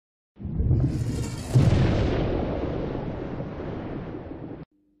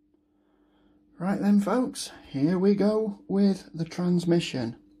Right then folks, here we go with the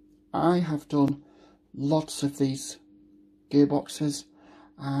transmission. I have done lots of these gearboxes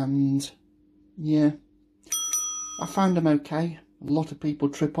and yeah, I found them okay. A lot of people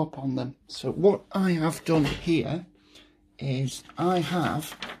trip up on them. So what I have done here is I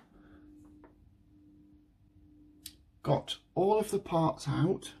have got all of the parts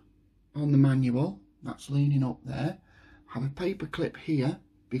out on the manual, that's leaning up there. I have a paper clip here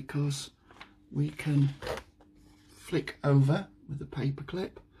because we can flick over with the paper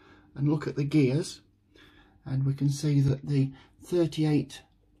clip and look at the gears, and we can see that the 38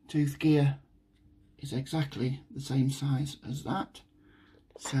 tooth gear is exactly the same size as that,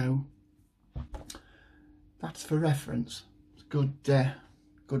 so that's for reference. It's good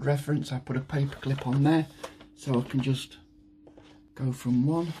reference. I put a paper clip on there so I can just go from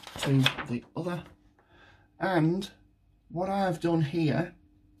one to the other. And what I've done here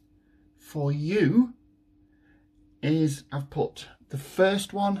for you is I've put the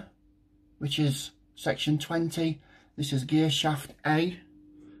first one, which is section 20. This is gear shaft A.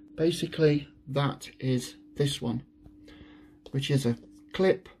 Basically that is this one, which is a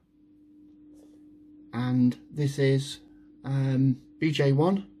clip, and this is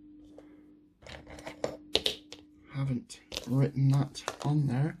BJ1. Haven't written that on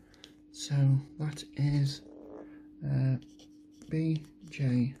there, so that is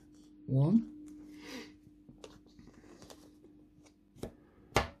BJ1.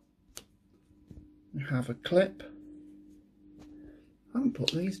 We have a clip. I haven't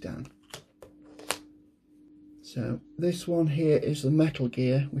put these down. So this one here is the metal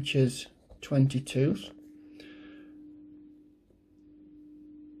gear, which is 20 tooth.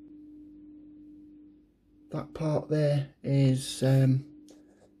 That part there is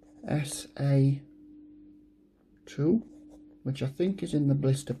SA2, which I think is in the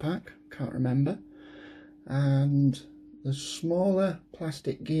blister pack, can't remember. And the smaller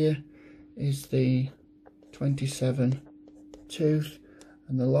plastic gear is the 27 tooth,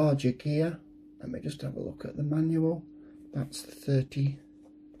 and the larger gear, let me just have a look at the manual, that's the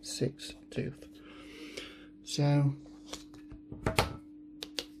 36 tooth. So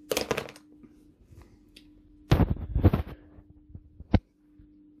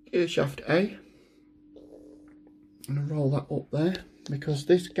gear shaft A, I'm going to roll that up there because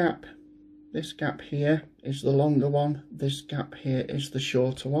this gap here is the longer one, this gap here is the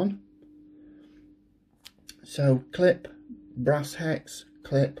shorter one. So clip, brass hex,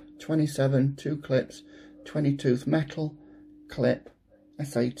 clip, 27, 2 clips, 20 tooth metal, clip,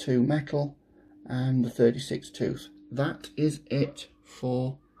 SA2 metal, and the 36 tooth. That is it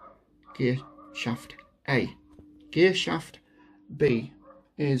for gear shaft A. Gear shaft B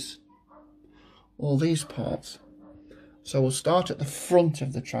is all these parts. So we'll start at the front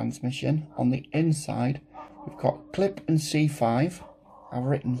of the transmission. On the inside we've got clip and C5. I've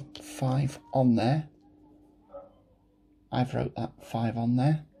written 5 on there. I've wrote that 5 on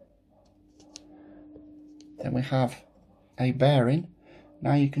there. Then we have a bearing.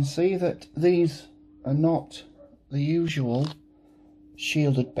 Now you can see that these are not the usual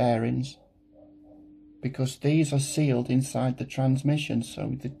shielded bearings, because these are sealed inside the transmission,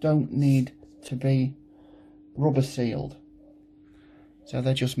 so they don't need to be rubber sealed. So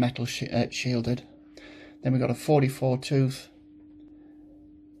they're just metal shielded. Then we've got a 44 tooth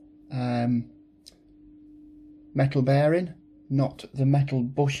metal bearing, not the metal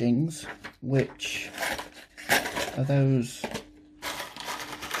bushings, which are those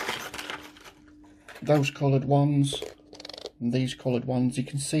coloured ones and these coloured ones. You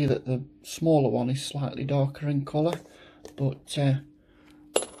can see that the smaller one is slightly darker in colour, but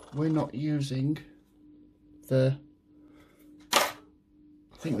we're not using the, I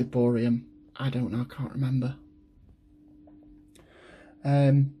think the bohrium, I don't know, I can't remember.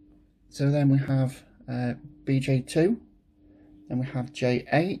 So then we have BJ2, then we have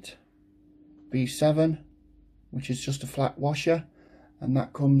J8, B7, which is just a flat washer, and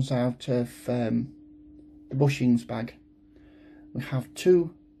that comes out of the bushings bag. We have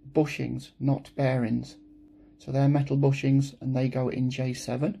 2 bushings, not bearings, so they're metal bushings and they go in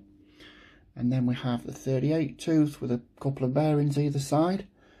J7. And then we have the 38 tooth with a couple of bearings either side.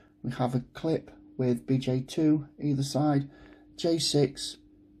 We have a clip with BJ2 either side, J6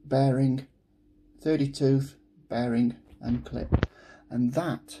 bearing, 30 tooth bearing and clip, and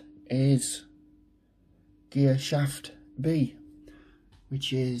that is gear shaft B,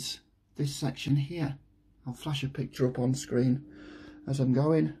 which is this section here. I'll flash a picture up on screen as I'm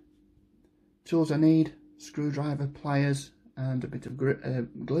going. Tools I need: screwdriver, pliers and a bit of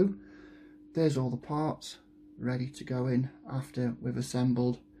glue. There's all the parts ready to go in after we've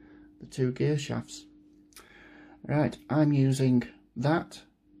assembled the two gear shafts. Right, I'm using that.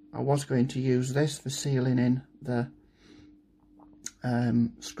 I was going to use this for sealing in the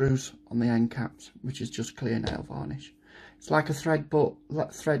screws on the end caps, which is just clear nail varnish. It's like a thread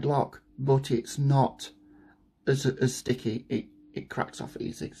lock, but it's not as sticky. It cracks off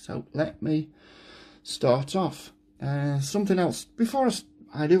easy. So let me start off. Something else before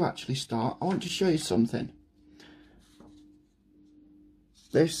I do actually start, I want to show you something.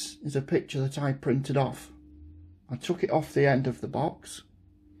 This is a picture that I printed off. I took it off the end of the box,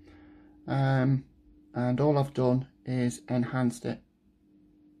 and all I've done is enhanced it.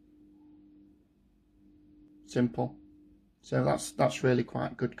 Simple. So that's really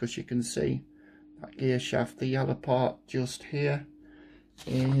quite good, because you can see that gear shaft, the yellow part just here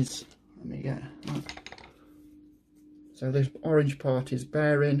is, let me get that. So this orange part is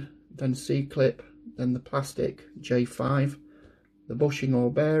bearing, then C-clip, then the plastic J5, the bushing or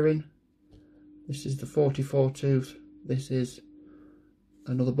bearing. This is the 44 tooth. This is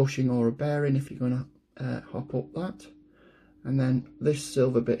another bushing or a bearing if you're going to hop up that. And then this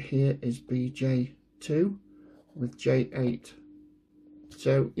silver bit here is BJ2 with J8.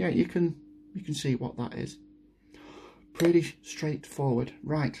 So yeah, you can see what that is. Pretty straightforward.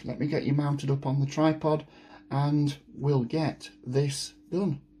 Right, let me get you mounted up on the tripod and we'll get this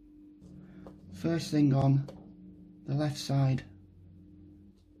done. First thing on the left side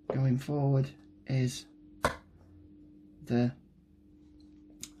going forward is the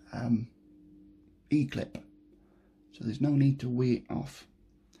E-clip, so there's no need to wee it off.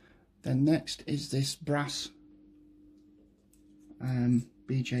 Then next is this brass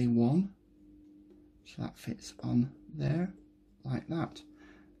BJ1, so that fits on there like that.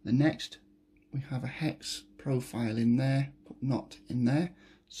 The next we have a hex profile in there, but not in there,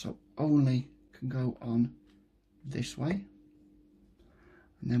 so only can go on this way.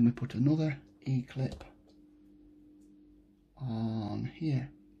 And then we put another E-clip on here.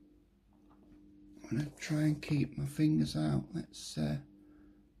 I'm going to try and keep my fingers out. Let's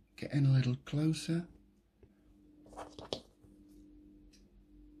get in a little closer.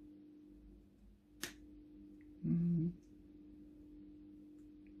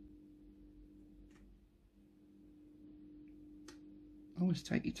 Always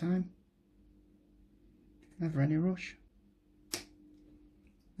take your time. Never any rush.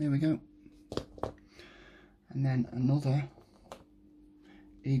 There we go. And then another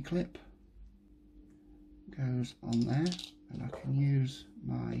E-clip goes on there, and I can use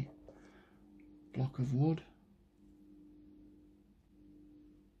my block of wood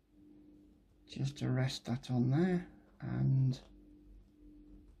just to rest that on there and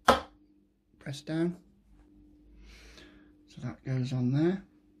press down. So that goes on there.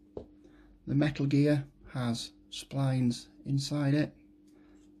 The metal gear has splines inside it,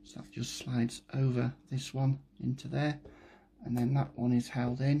 so that just slides over this one into there, and then that one is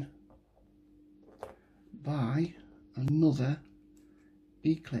held in by another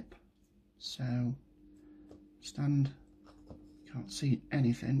E-clip. So stand, can't see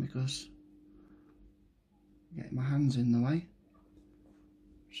anything because I'm getting my hands in the way.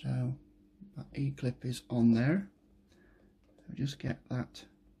 So that E-clip is on there. So just get that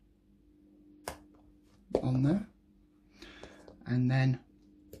on there, and then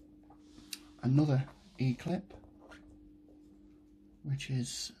another E-clip, which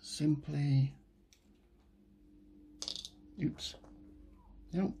is simply, oops,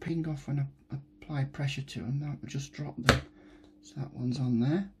 they don't ping off when I apply pressure to them, that will just drop them. So that one's on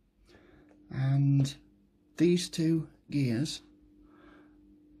there, and these two gears,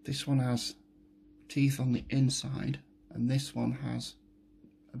 this one has teeth on the inside and this one has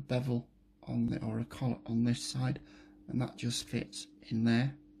a bevel on the, or a collar on this side, and that just fits in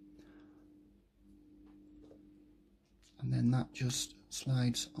there, and then that just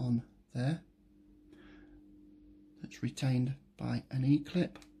slides on there. That's retained by an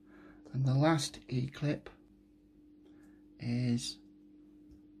E-clip, and the last E-clip is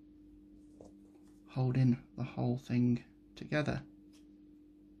holding the whole thing together.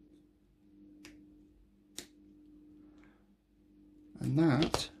 And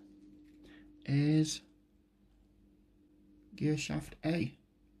that is gear shaft A.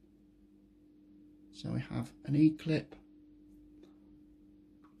 So we have an E-clip,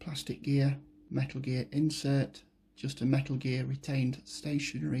 plastic gear, metal gear insert, just a metal gear retained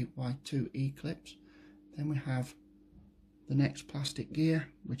stationary by two E-clips. Then we have the next plastic gear,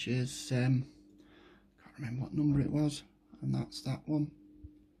 which is, can't remember what number it was, and that's that one.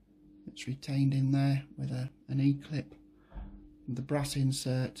 It's retained in there with an E-clip, the brass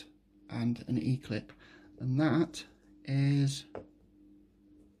insert and an E-clip, and that is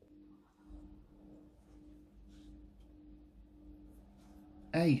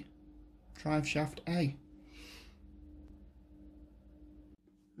A, drive shaft A.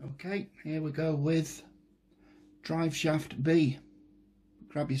 Okay, here we go with drive shaft B.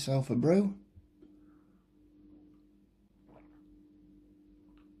 Grab yourself a brew.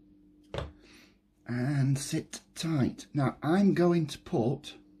 And sit tight. Now I'm going to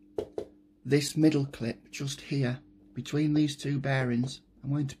put this middle clip just here between these two bearings. I'm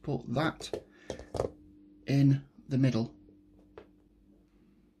going to put that in the middle.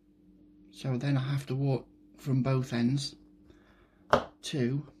 So then I have to walk from both ends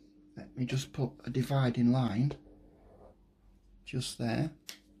to, let me just put a dividing line just there.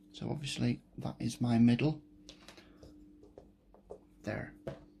 So obviously that is my middle. There.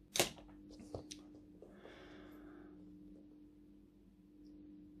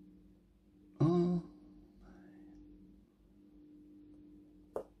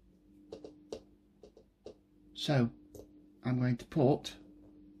 So I'm going to put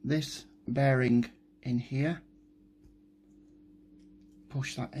this bearing in here,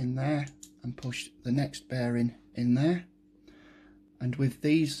 push that in there, and push the next bearing in there, and with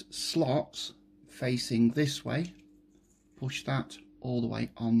these slots facing this way, push that all the way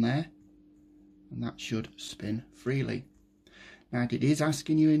on there, and that should spin freely. Now it is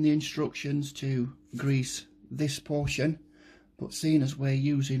asking you in the instructions to grease this portion, but seeing as we're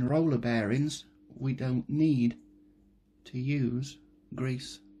using roller bearings, we don't need to use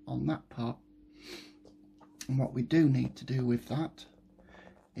grease on that part. And what we do need to do with that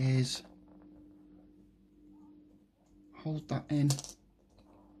is hold that in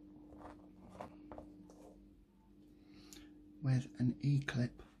with an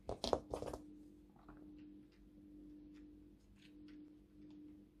E-clip.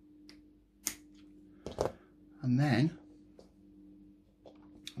 And then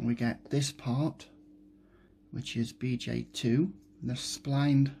we get this part, which is BJ2, they're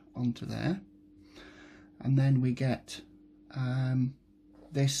splined onto there, and then we get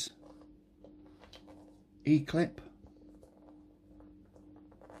this E-clip.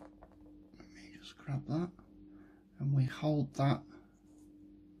 Let me just grab that, and we hold that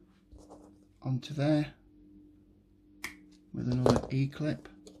onto there with another E-clip,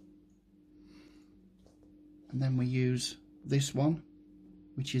 and then we use this one,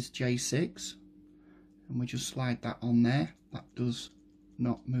 which is J6, and we just slide that on there. That does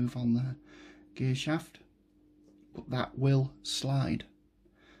not move on the gear shaft, but that will slide.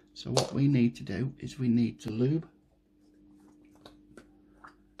 So what we need to do is we need to lube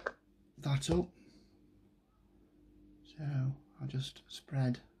that up. So I'll just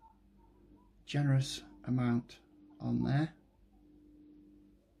spread a generous amount on there.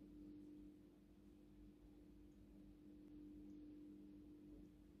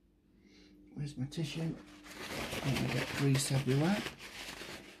 Where's my tissue? I'm going to get grease everywhere.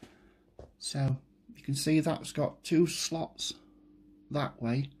 So you can see that's got two slots that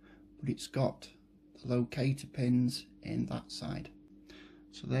way, but it's got the locator pins in that side.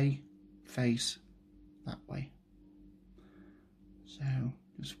 So they face that way. So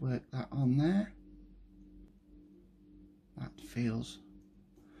just work that on there. That feels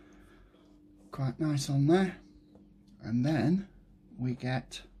quite nice on there. And then we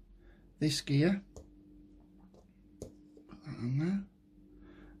get this gear, put that on there,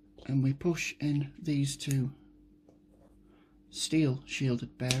 and we push in these two steel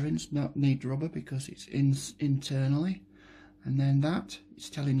shielded bearings. Not need rubber because it's internally, and then that is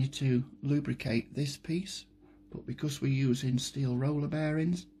telling you to lubricate this piece, but because we're using steel roller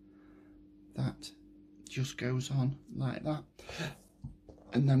bearings, that just goes on like that.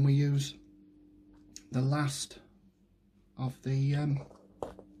 And then we use the last of the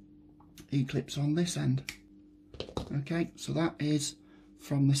E-clips on this end. Okay, so that is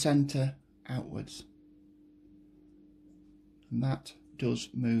from the centre outwards, and that does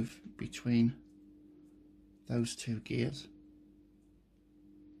move between those two gears.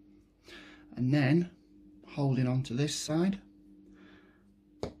 And then holding on to this side,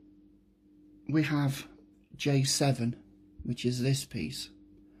 we have J7, which is this piece.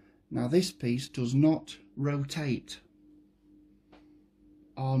 Now this piece does not rotate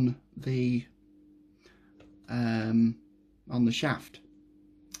on the shaft.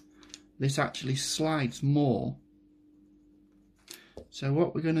 This actually slides more. So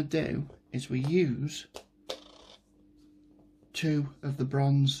what we're going to do is we use two of the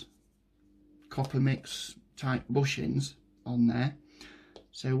bronze copper mix type bushings on there.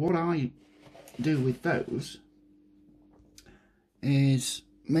 So what I do with those is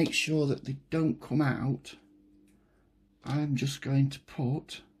make sure that they don't come out. I'm just going to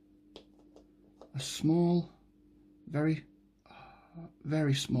put a small, very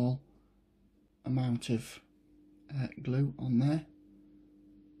very small amount of glue on there.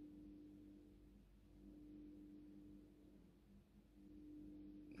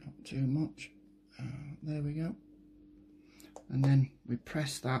 Not too much. There we go. And then we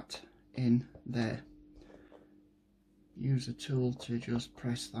press that in there. Use a tool to just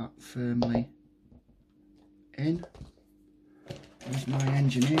press that firmly in. Use my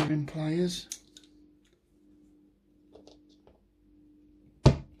engineering pliers.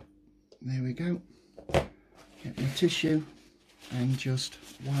 There we go. Get my tissue and just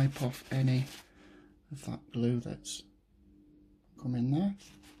wipe off any of that glue that's come in there.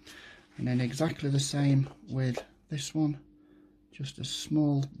 And then exactly the same with this one. Just a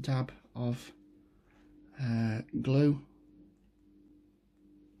small dab of glue.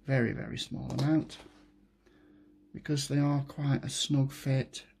 Very, very small amount. Because they are quite a snug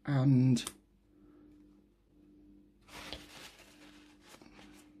fit, and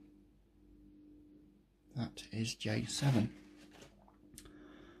that is J7.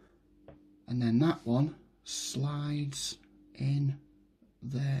 And then that one slides in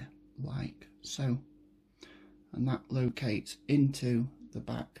there like so, and that locates into the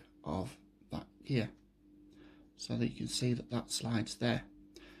back of that gear, so that you can see that that slides there.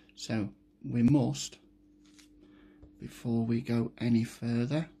 So we must, before we go any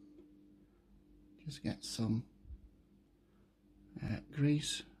further, just get some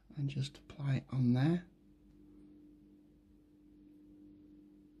grease and just apply it on there.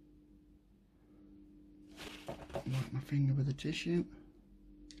 Wipe my finger with the tissue,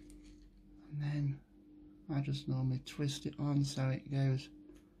 and then I just normally twist it on so it goes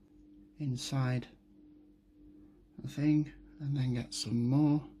inside the thing, and then get some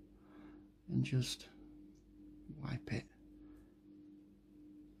more and just wipe it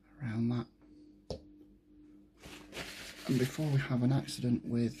around that. And before we have an accident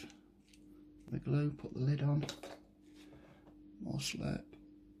with the glue, put the lid on. More slurp.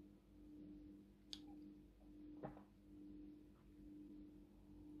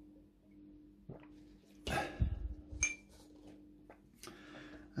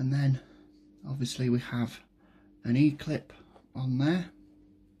 And then obviously we have an E-clip on there.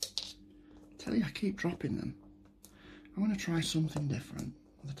 Tell you, I keep dropping them. I want to try something different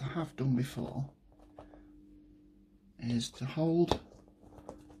that I have done before, is to hold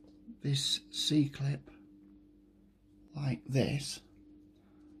this C-clip like this.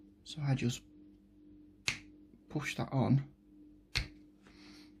 So I just push that on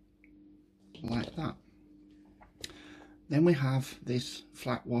like that. Then we have this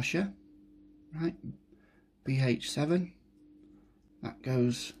flat washer, right, BH7, that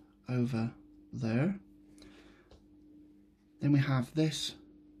goes over there. Then we have this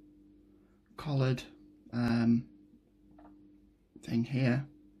collared thing here,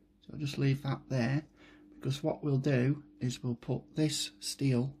 so I'll just leave that there, because what we'll do is we'll put this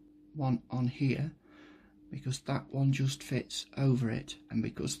steel one on here, because that one just fits over it, and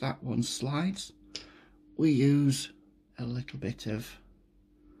because that one slides, we use a little bit of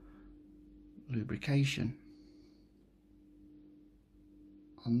lubrication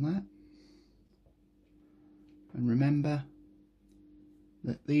on that. And remember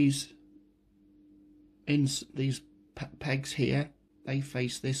that these pegs here, they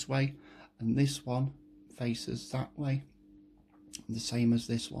face this way, and this one faces that way, the same as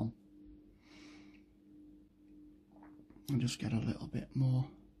this one. I'll just get a little bit more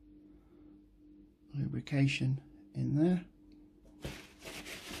lubrication in there,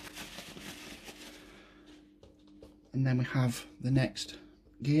 and then we have the next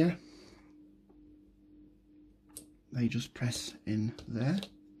gear. They just press in there.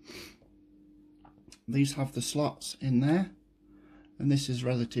 These have the slots in there, and this is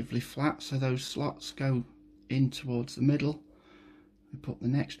relatively flat, so those slots go in towards the middle. We put the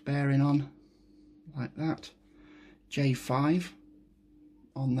next bearing on like that, J5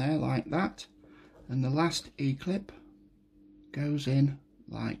 on there like that, and the last E-clip goes in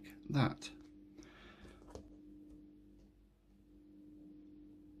like that.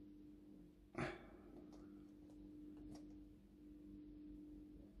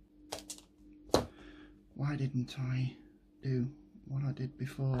 Why didn't I do what I did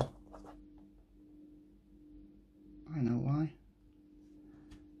before? I know why.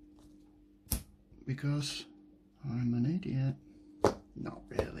 Because I'm an idiot. Not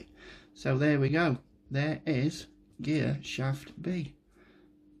really. So there we go. There is gear shaft B.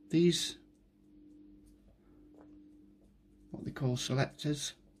 These, what they call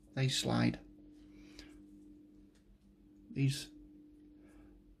selectors, they slide. These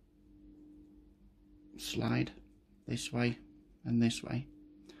slide this way and this way,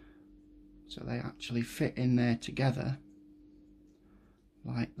 so they actually fit in there together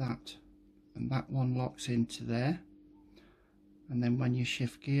like that, and that one locks into there, and then when you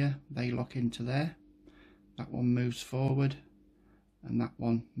shift gear they lock into there. That one moves forward and that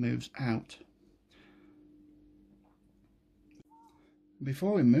one moves out.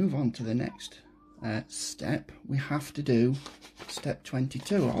 Before we move on to the next step, we have to do step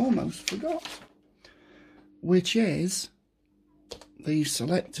 22. I almost forgot, which is the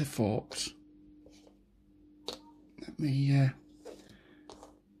selector forks. Let me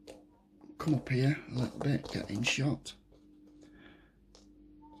come up here a little bit, get in shot.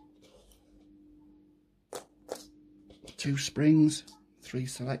 Two springs, 3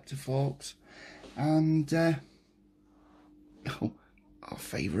 selector forks, and our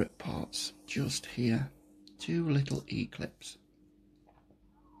favourite parts just here, 2 little E-clips.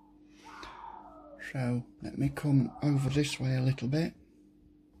 So let me come over this way a little bit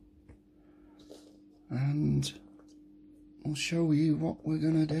and I'll show you what we're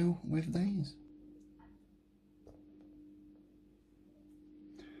going to do with these.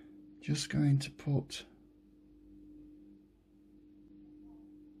 Just going to put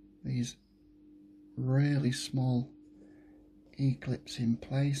these really small E-clips in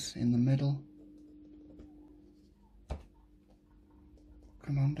place in the middle.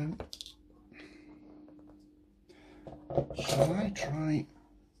 Come on, don't. Shall I try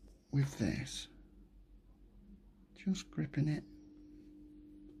with this? Just gripping it.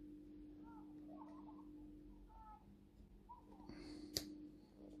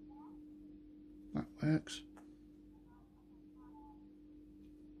 That works.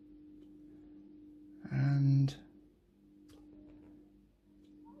 And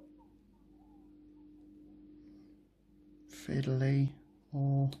fiddly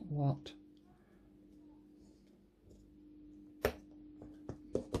or what?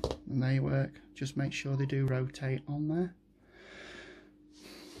 And they work. Just make sure they do rotate on there.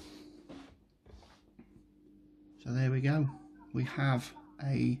 So there we go. We have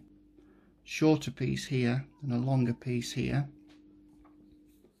a shorter piece here and a longer piece here,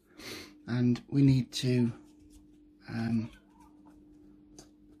 and we need to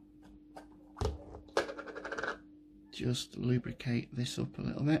just lubricate this up a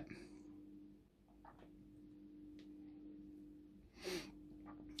little bit.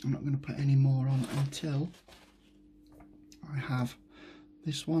 I'm not going to put any more on until I have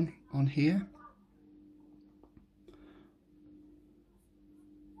this one on here.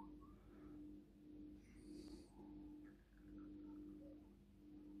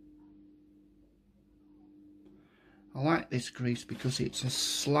 I like this grease because it's a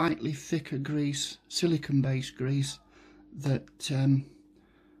slightly thicker grease, silicone based grease, that and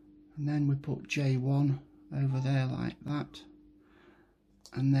then we put J1 over there like that,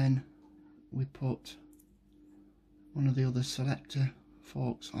 and then we put one of the other selector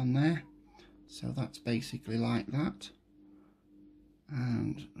forks on there, so that's basically like that.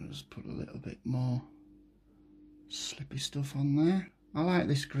 And I'll just put a little bit more slippy stuff on there. I like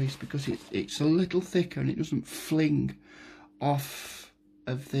this grease because it's a little thicker and it doesn't fling off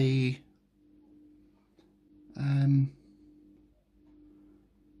of the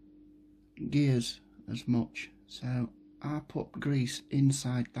gears as much. So I put grease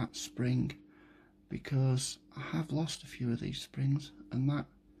inside that spring because I have lost a few of these springs and that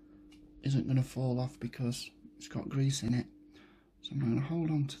isn't going to fall off because it's got grease in it. So I'm going to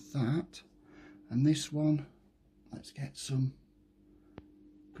hold on to that, and this one, let's get some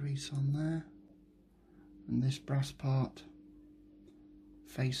grease on there, and this brass part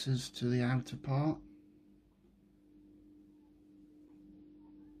faces to the outer part,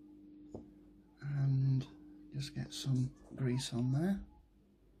 and just get some grease on there.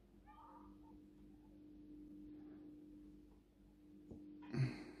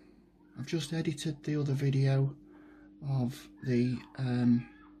 I've just edited the other video of the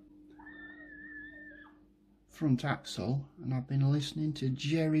front axle, and I've been listening to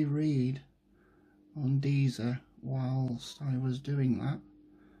Jerry Reed on Deezer whilst I was doing that.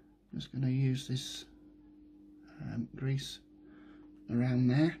 I'm just going to use this grease around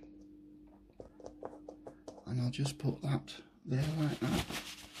there, and I'll just put that there like that.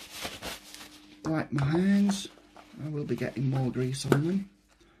 Wipe my hands. I will be getting more grease on them.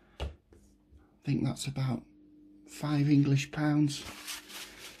 I think that's about £5 pounds.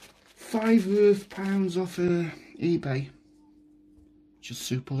 £5 off eBay. Just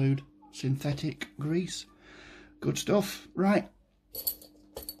Superlude synthetic grease. Good stuff. Right.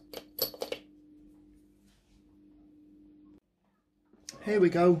 Here we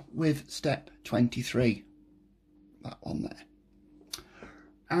go with step 23. That one there.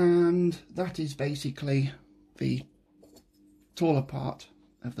 And that is basically the taller part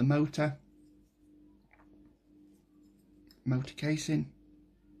of the motor casing,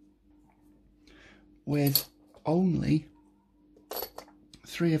 with only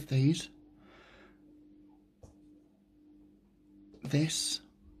 3 of these. This,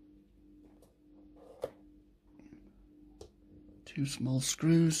 2 small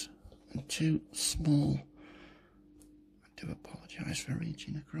screws and 2 small, I do apologise for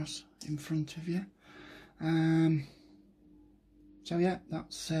reaching across in front of you. So yeah,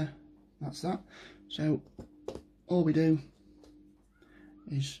 that's that. So all we do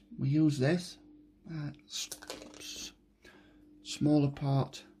is we use this smaller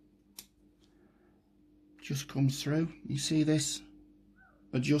part, just comes through. You see this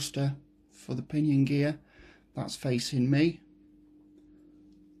adjuster for the pinion gear, that's facing me.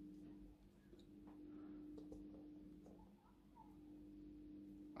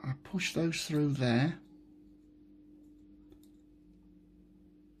 I push those through there.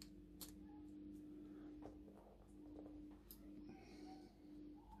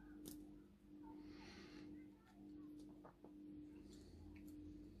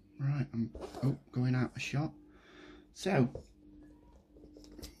 Right, I'm going out of shot. So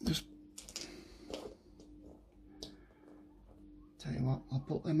just tell you what, I'll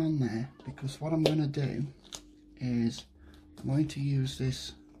put them on there, because what I'm going to do is I'm going to use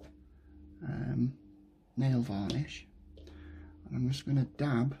this nail varnish, and I'm just going to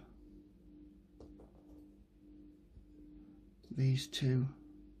dab these 2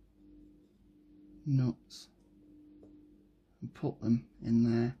 nuts and put them in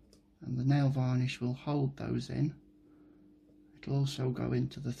there, and the nail varnish will hold those in. It'll also go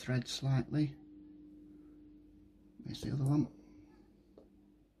into the thread slightly. There's the other one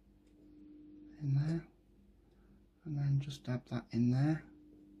in there, and then just dab that in there.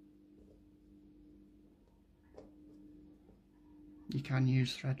 You can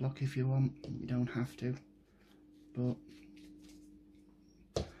use thread lock if you want, you don't have to, but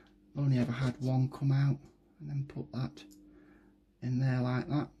only ever had one come out. And then put that in there like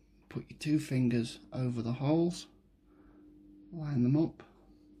that. Put your 2 fingers over the holes, line them up,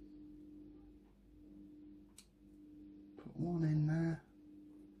 put one in there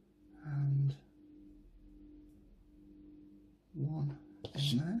and one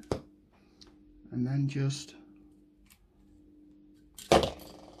in there, and then just,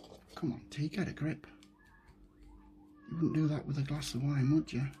 come on T, get a grip. You wouldn't do that with a glass of wine,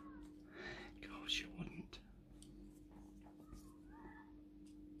 would you? Of course you wouldn't.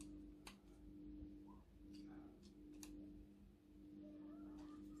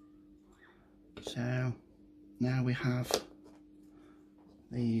 So now we have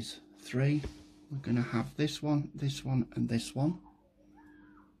these 3. We're going to have this one, and this one.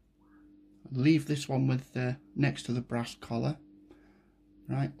 Leave this one with next to the brass collar.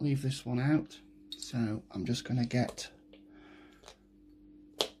 Right, leave this one out. So I'm just going to get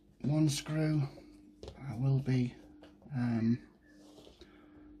 1 screw. I will be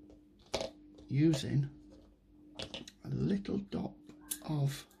using a little dot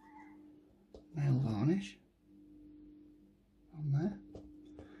of nail varnish on there,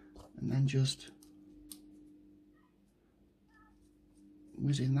 and then just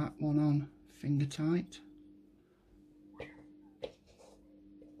whizzing that one on finger tight.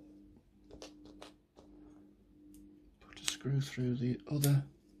 Put a screw through the other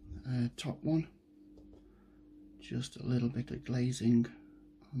top one, just a little bit of glazing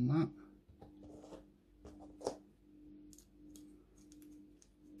on that.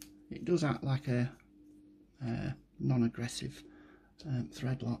 It does act like a non-aggressive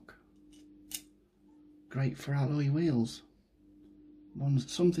thread lock. Great for alloy wheels.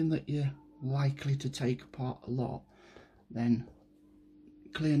 Something that you're likely to take apart a lot, then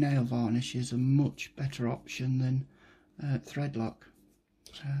clear nail varnish is a much better option than thread lock.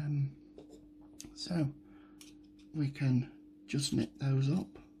 So we can just knit those up.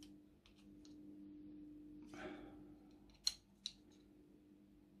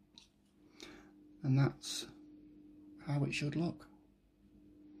 And that's how it should look.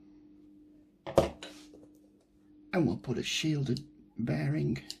 And we'll put a shielded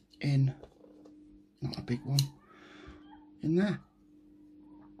bearing in, not a big one, in there.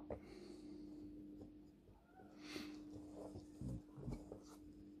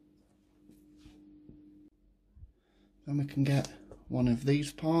 Then we can get one of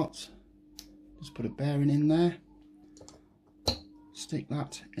these parts, just put a bearing in there, stick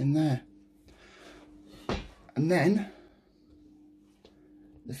that in there. And then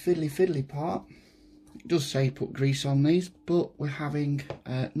the fiddly part It does say put grease on these, but we're having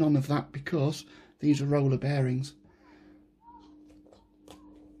none of that because these are roller bearings.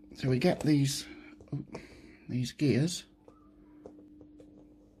 So we get these gears,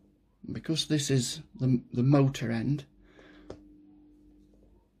 because this is the motor end.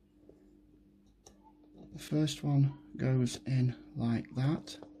 The first one goes in like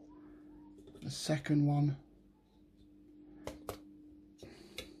that. The second one,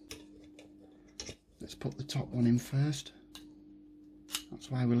 let's put the top one in first.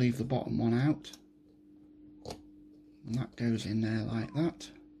 That's why we leave the bottom one out. And that goes in there like that.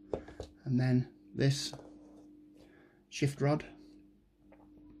 And then this shift rod,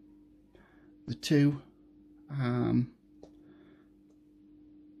 the two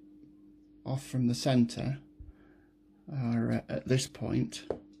off from the centre are at this point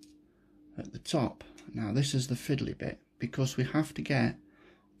at the top. Now this is the fiddly bit, because we have to get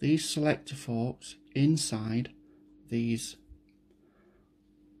these selector forks inside these.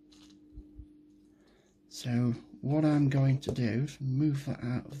 So what I'm going to do is move that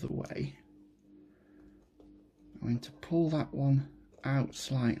out of the way. I'm going to pull that one out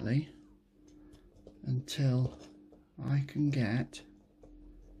slightly until I can get,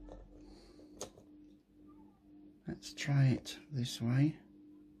 let's try it this way.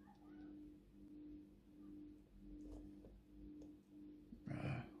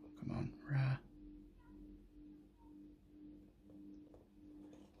 Come on,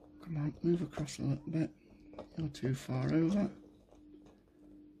 come on, move across a little bit. You're too far over.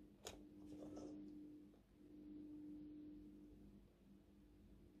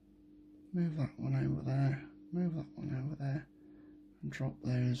 Move that one over there, move that one over there, and drop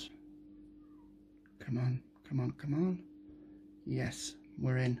those. Come on, come on, come on. Yes,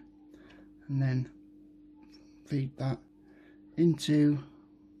 we're in. And then feed that into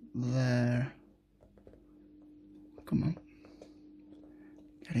there. Come on.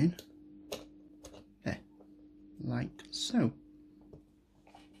 Get in. There. Like so.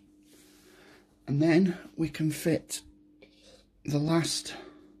 And then we can fit the last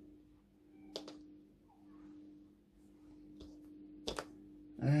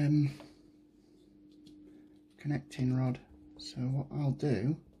connecting rod. So what I'll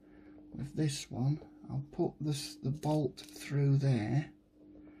do with this one, I'll put the bolt through there,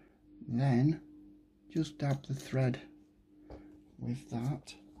 then just dab the thread with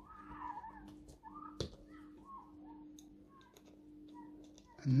that,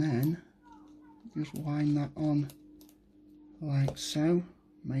 and then just wind that on like so,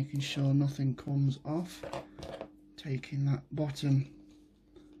 making sure nothing comes off, taking that bottom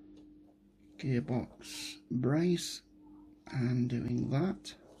gearbox brace and doing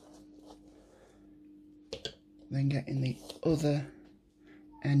that, then getting the other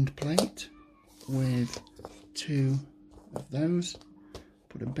end plate with two of those,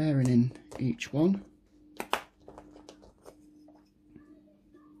 put a bearing in each one,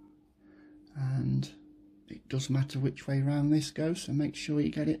 and it does matter which way round this goes, so make sure you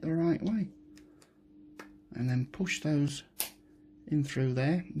get it the right way, and then push those in through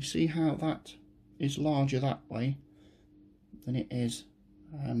there. You see how that is larger that way than it is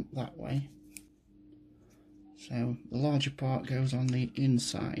that way, so the larger part goes on the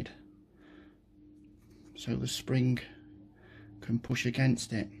inside so the spring can push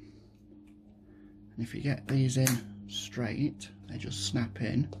against it, and if you get these in straight they just snap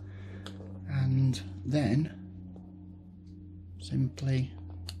in, and then simply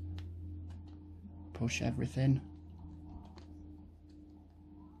push everything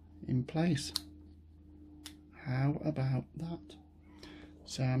in place. How about that?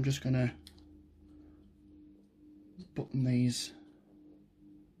 So I'm just going to button these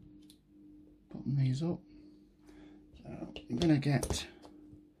up. So I'm going to get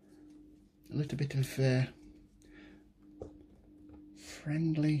a little bit of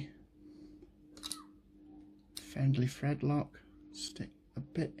friendly thread lock, stick a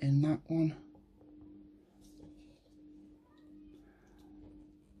bit in that one,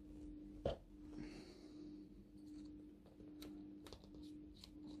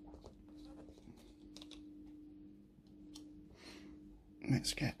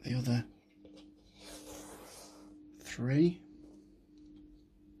 let's get the other three.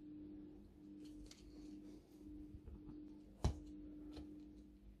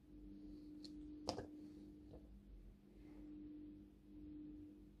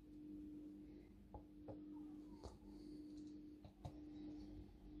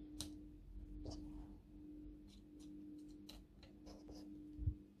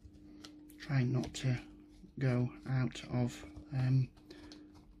 Trying not to go out of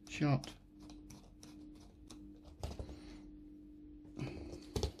shot.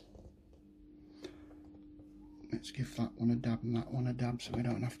 Let's give that one a dab and that one a dab so we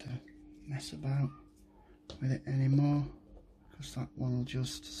don't have to mess about with it anymore, because that one will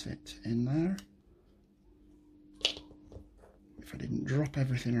just sit in there. If I didn't drop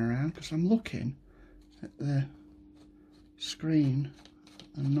everything around, because I'm looking at the screen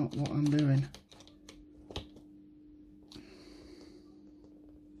and not what I'm doing.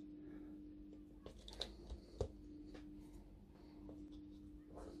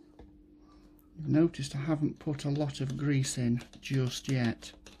 You've noticed I haven't put a lot of grease in just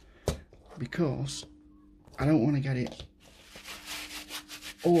yet, because I don't want to get it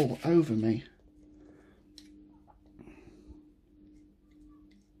all over me.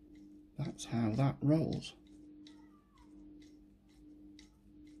 That's how that rolls.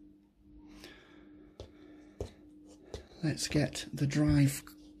 Let's get the drive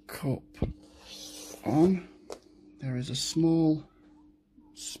cup on. There is a small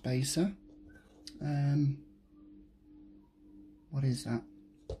spacer. What is that?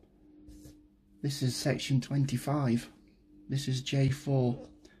 This is section 25. This is J4.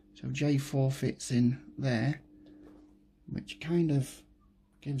 So J4 fits in there, which kind of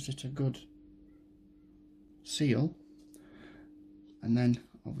gives it a good seal. And then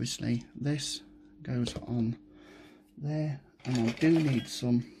obviously this goes on there, and I do need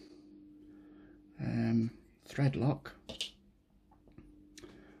some thread lock,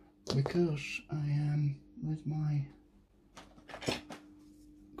 because I am with my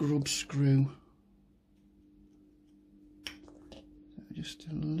grub screw, so just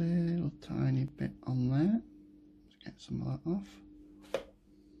a little tiny bit on there. Let's get some of that off.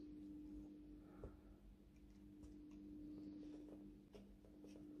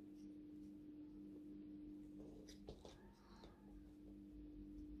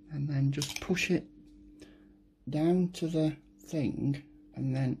 And then just push it down to the thing,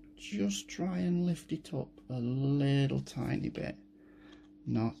 and then just try and lift it up a little tiny bit,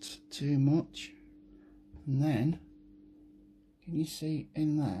 not too much. And then, can you see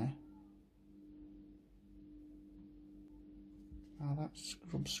in there how that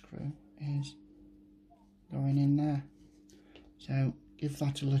scrub screw is going in there? So give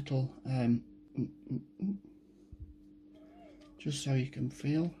that a little just so you can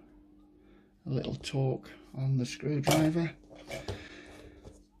feel a little torque on the screwdriver.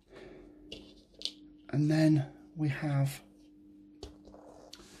 And then we have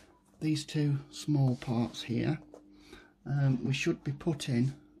these two small parts here. We should be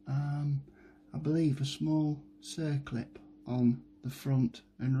putting, I believe, a small circlip on the front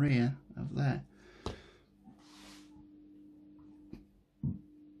and rear of there.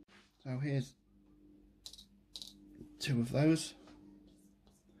 So here's two of those.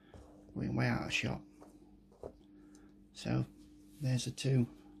 Going way out of shot. So there's the two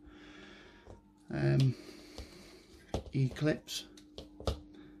E-clips. So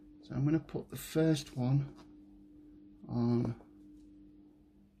I'm going to put the first one on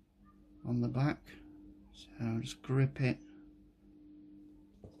the back. So just grip it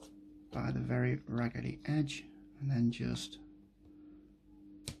by the very raggedy edge, and then just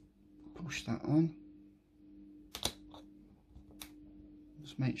push that on.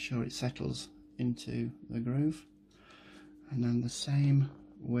 Just make sure it settles into the groove, and then the same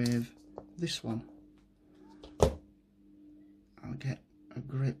with this one. I'll get a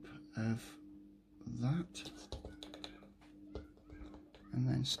grip of that, and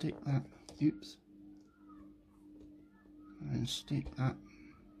then stick that, oops, and stick that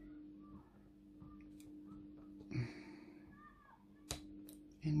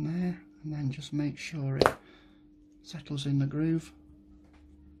in there, and then just make sure it settles in the groove.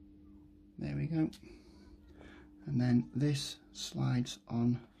 There we go. And then this slides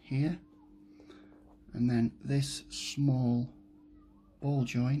on here, and then this small ball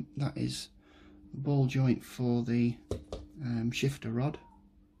joint, that is the ball joint for the shifter rod,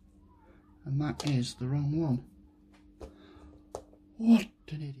 and that is the wrong one. What an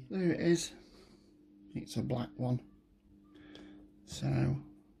idiot. There it is. It's a black one. So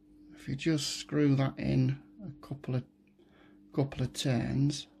if you just screw that in a couple of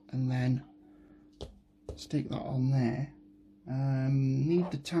turns, and then stick that on there.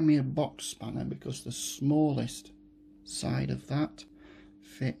 Need the Tamiya box spanner, because the smallest side of that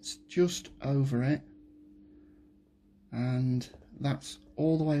fits just over it, and that's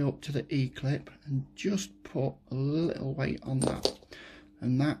all the way up to the E-clip, and just put a little weight on that,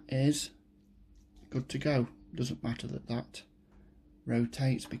 and that is good to go. Doesn't matter that that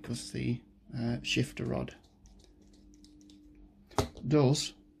rotates, because the shifter rod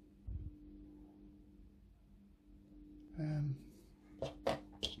does.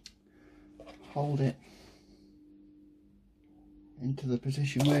 Hold it into the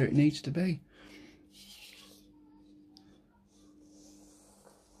position where it needs to be.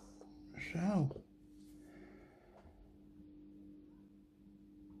 So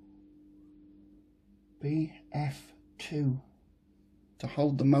BF2 to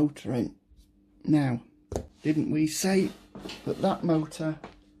hold the motor in. Now, didn't we say that that motor,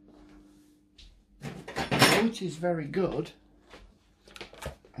 although it is very good,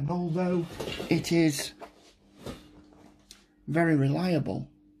 and although it is very reliable,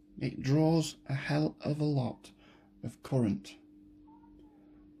 it draws a hell of a lot of current.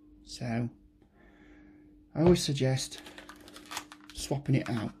 So I always suggest swapping it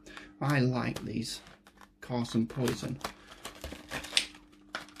out. I like these Carson Poison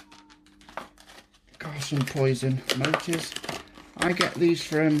motors. I get these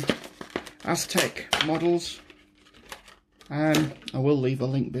from Aztec Models. I will leave a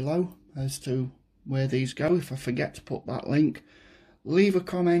link below as to where these go. If I forget to put that link, leave a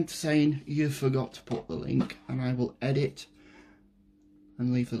comment saying you forgot to put the link, and I will edit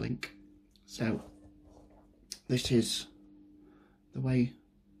and leave the link. So this is the way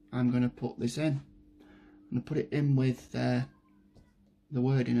I'm going to put this in. I'm going to put it in with the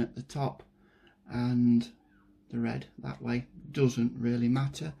wording at the top and the red. That way doesn't really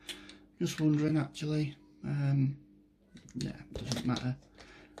matter. Just wondering, actually, yeah, doesn't matter,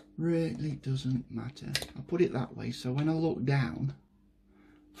 really doesn't matter. I'll put it that way so when I look down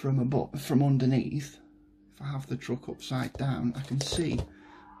from underneath, if I have the truck upside down, I can see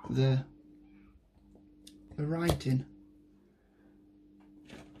the writing.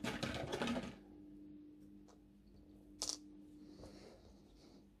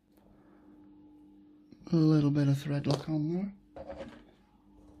 A little bit of thread lock on there.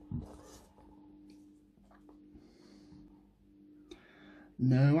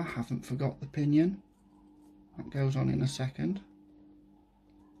 No, I haven't forgot the pinion. That goes on in a second.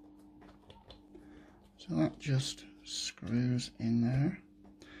 So that just screws in there.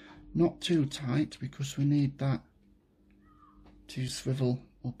 Not too tight because we need that to swivel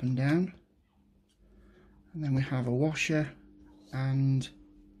up and down. And then we have a washer, and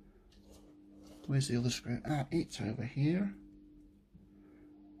where's the other screw? Ah, it's over here.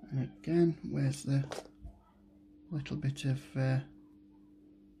 And again, where's the little bit of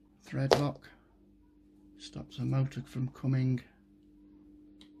thread lock? Stops the motor from coming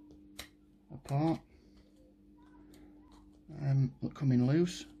apart, coming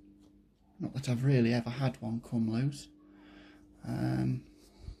loose. Not that I've really ever had one come loose.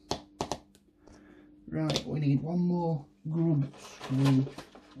 Right, we need one more grub screw,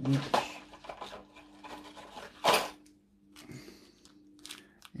 which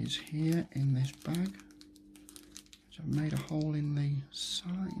is here in this bag. So I've made a hole in the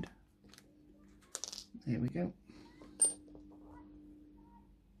side. There we go.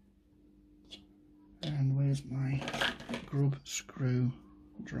 And where's my grub screw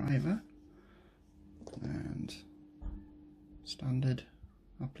driver? And standard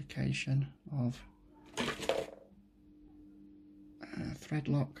application of thread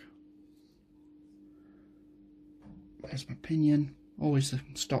lock. There's my pinion, always the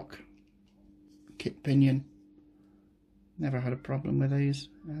stock kit pinion, never had a problem with these.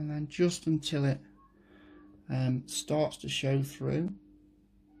 And then just until it starts to show through,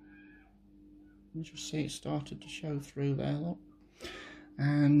 you just see it started to show through there, look.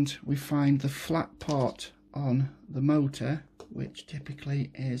 And we find the flat part on the motor, which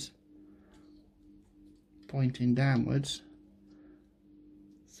typically is pointing downwards.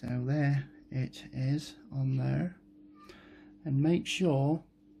 So there it is on there. And make sure,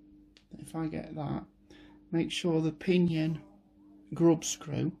 if I get that, make sure the pinion grub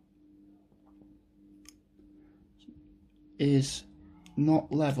screw is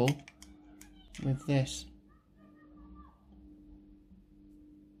not level with this.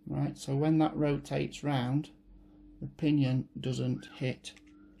 Right, so when that rotates round, the pinion doesn't hit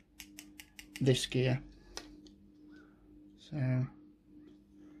this gear. So I'm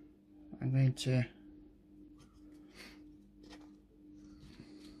going to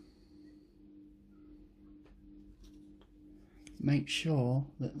make sure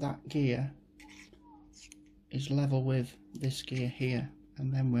that that gear is level with this gear here,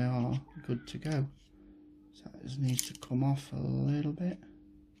 and then we are good to go. So it just needs to come off a little bit,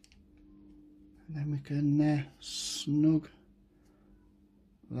 and then we can snug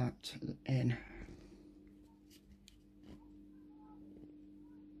that in.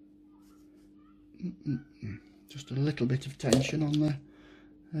 Just a little bit of tension on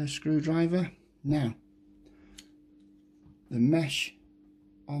the screwdriver. Now, the mesh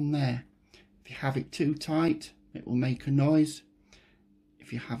on there, if you have it too tight, it will make a noise.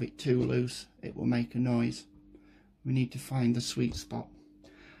 if you have it too loose, it will make a noise. We need to find the sweet spot.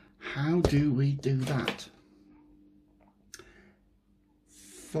 How do we do that?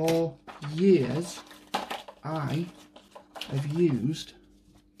 For years, I have used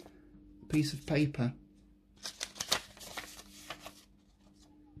a piece of paper.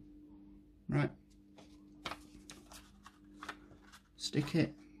 Right. Stick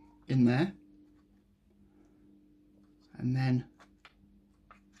it in there. And then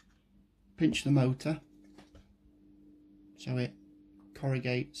pinch the motor so it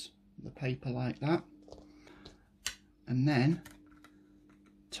corrugates the paper like that, and then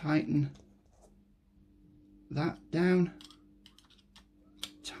tighten that down,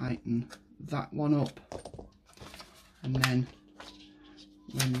 tighten that one up, and then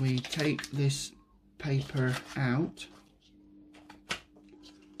when we take this paper out,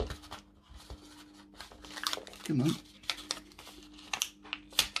 come on,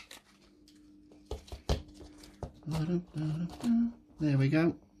 there we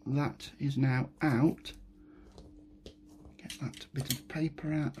go, that is now out. Get that bit of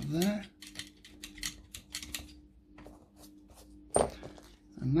paper out of there,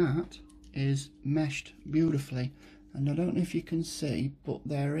 and that is meshed beautifully. And I don't know if you can see, but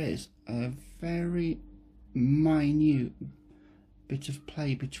there is a very minute bit of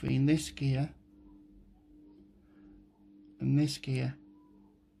play between this gear and this gear,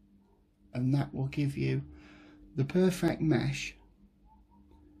 and that will give you the perfect mesh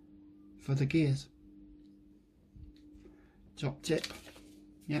for the gears. Top tip,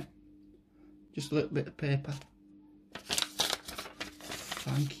 yeah, just a little bit of paper.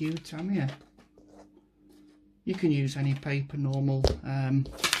 Thank you, Tamiya. You can use any paper, normal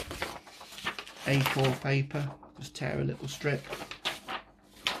A4 paper, just tear a little strip.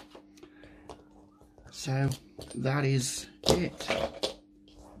 So that is it.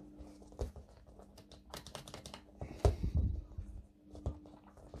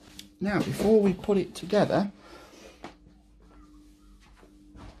 Now, before we put it together,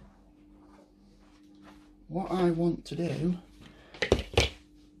 what I want to do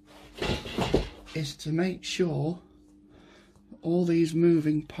is to make sure all these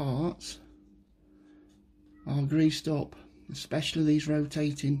moving parts are greased up, especially these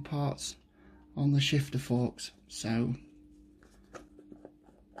rotating parts on the shifter forks. So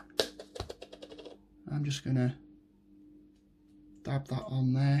I'm just going to dab that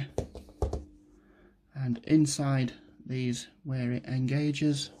on there, and inside these where it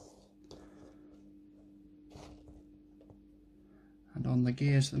engages, and on the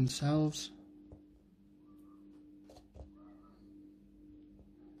gears themselves.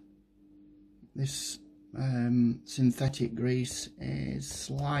 This synthetic grease is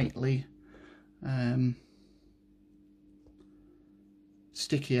slightly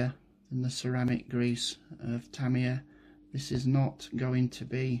stickier than the ceramic grease of Tamiya. This is not going to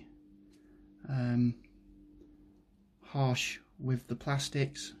be harsh with the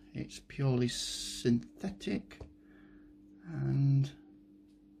plastics, it's purely synthetic, and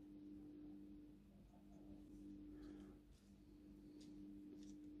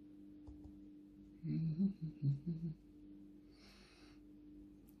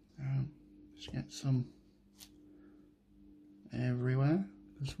just get some everywhere,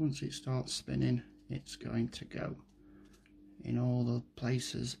 because once it starts spinning, it's going to go in all the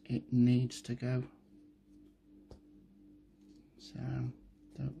places it needs to go. So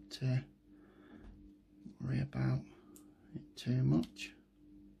don't worry about it too much.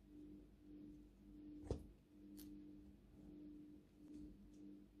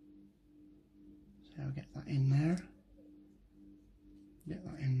 So get that in there, get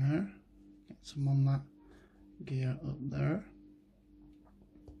that in there, get some on that gear up there,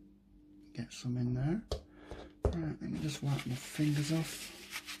 get some in there. Right, let me just wipe my fingers off.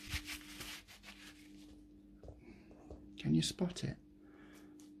 Can you spot it?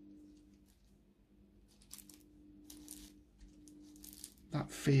 That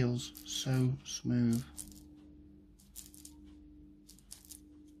feels so smooth.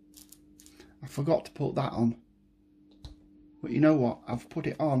 I forgot to put that on. But you know what? I've put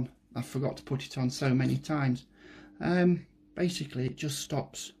it on. I forgot to put it on so many times. Basically, it just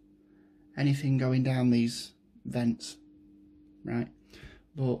stops anything going down these vents, right?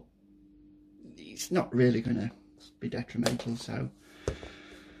 But it's not really going to be detrimental, so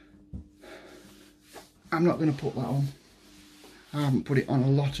I'm not going to put that on. I haven't put it on a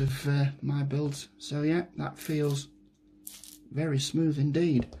lot of my builds, so yeah, that feels very smooth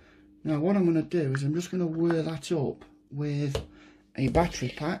indeed. Now what I'm going to do is I'm just going to wear that up with a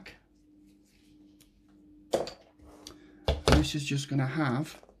battery pack, and this is just going to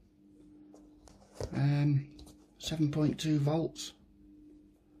have 7.2 volts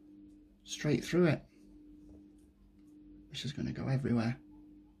straight through it. This is going to go everywhere.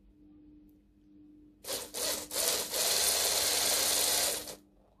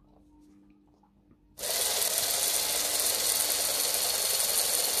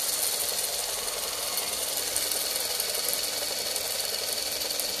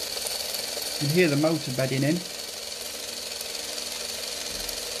 You can hear the motor bedding in.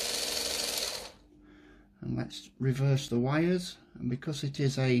 And let's reverse the wires, and because it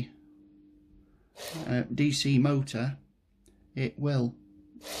is a DC motor, it will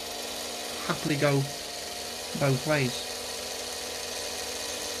happily go both ways.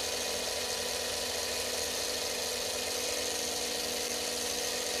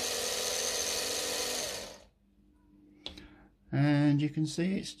 And you can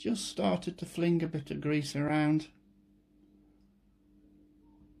see it's just started to fling a bit of grease around.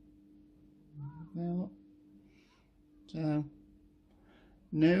 So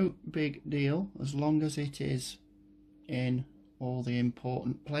no big deal as long as it is in all the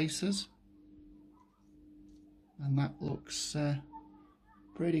important places, and that looks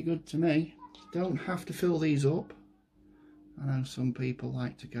pretty good to me. Don't have to fill these up. I know some people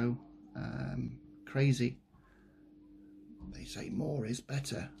like to go crazy. They say more is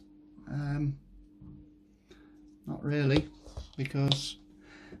better. Not really, because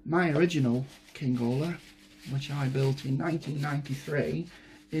my original King Hauler, which I built in 1993,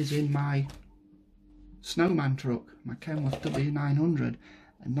 is in my Snowman truck, my Kenworth W900,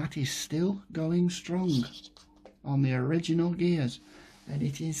 and that is still going strong on the original gears, and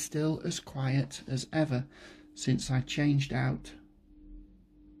it is still as quiet as ever since I changed out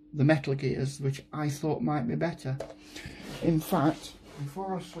the metal gears, which I thought might be better. In fact,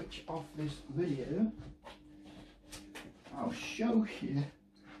 before I switch off this video, I'll show you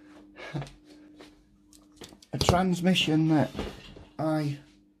a transmission that I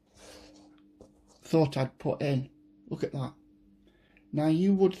thought I'd put in. Look at that. Now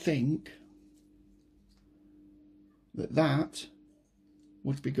you would think that that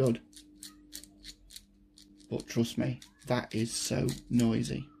would be good, but trust me, that is so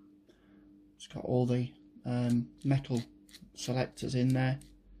noisy. It's got all the metal selectors in there.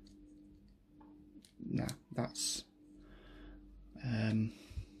 Nah, that's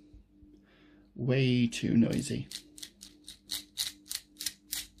way too noisy.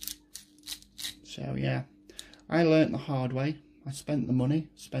 So yeah, I learnt the hard way. I spent the money,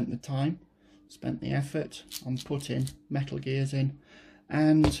 spent the time, spent the effort on putting metal gears in,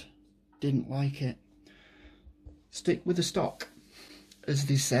 and didn't like it. Stick with the stock, as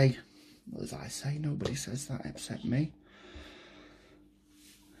they say. Well, as I say, nobody says that except me.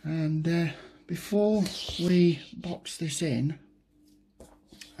 And before we box this in,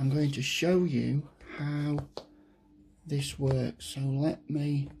 I'm going to show you how this works. So let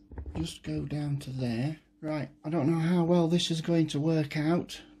me just go down to there. Right, I don't know how well this is going to work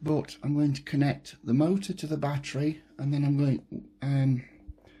out, but I'm going to connect the motor to the battery, and then I'm going and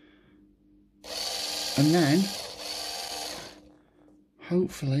then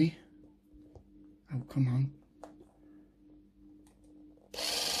hopefully, oh come on,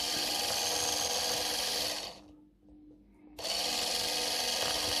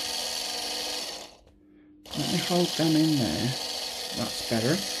 let me hold them in there. That's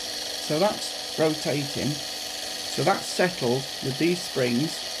better. So that's rotating, so that's settled with these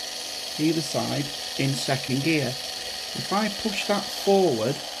springs either side in second gear. If I push that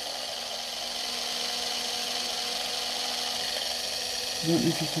forward, I don't know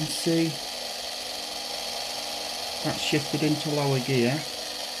if you can see, that's shifted into lower gear,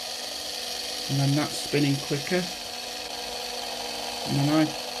 and then that's spinning quicker, and then I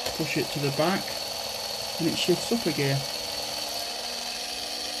push it to the back and it shifts up a gear.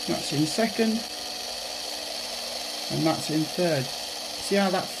 That's in second, and that's in third. See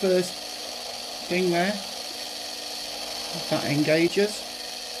how that first thing there, that engages,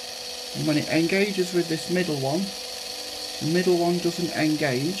 and when it engages with this middle one, the middle one doesn't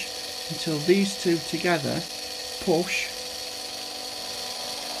engage until these two together push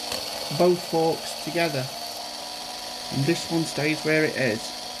both forks together, and this one stays where it is.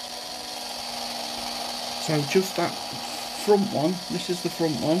 So just that front one, this is the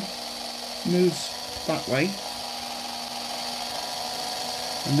front one, moves that way,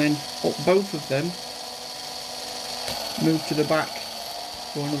 and then up both of them move to the back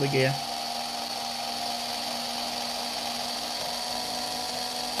for another gear.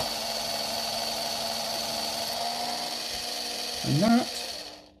 And that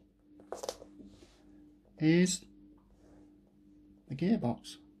is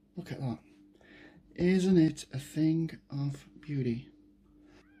gearbox. Look at that. Isn't it a thing of beauty?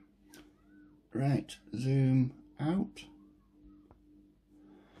 Right, zoom out.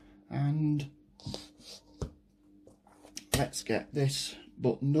 And let's get this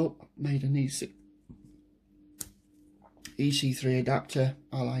buttoned up. Made an EC3 adapter.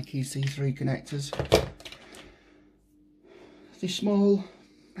 I like EC3 connectors. The small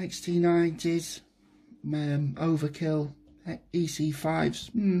XT90s, overkill. EC5s,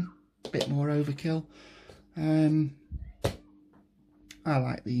 a bit more overkill. I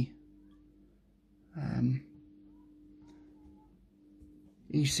like the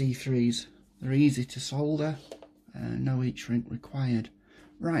EC3s. They're easy to solder, no heat shrink required.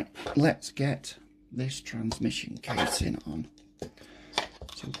 Right, let's get this transmission casing on.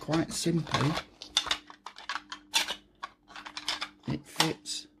 So quite simply, it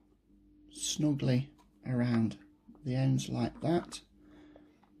fits snugly around the ends like that,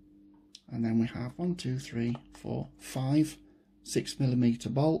 and then we have 1, 2, 3, 4, 5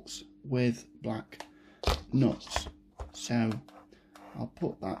 6mm bolts with black nuts. So I'll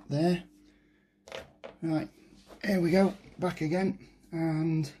put that there. Right, here we go, back again,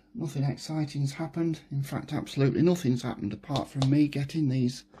 and nothing exciting's happened. In fact, absolutely nothing's happened apart from me getting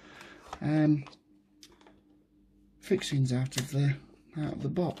these fixings out of the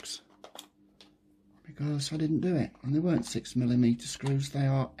box, because I didn't do it, and they weren't 6mm screws, they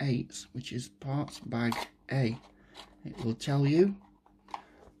are 8s, which is parts bag A. It will tell you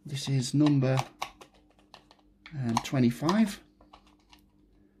this is number 25.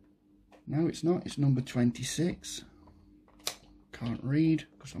 No, it's not, it's number 26. Can't read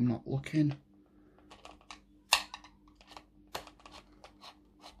because I'm not looking.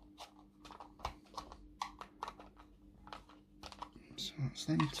 So that's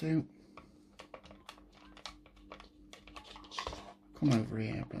them two. Come over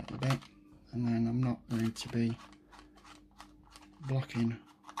here a little bit, and then I'm not going to be blocking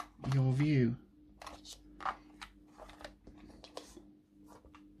your view.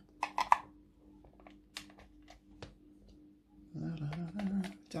 What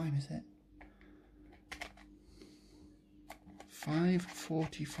time is it?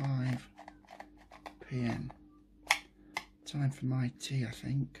 5:45 PM. Time for my tea, I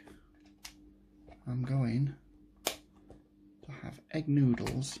think. I'm going to have egg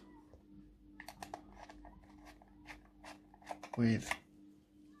noodles with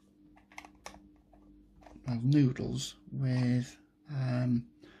noodles with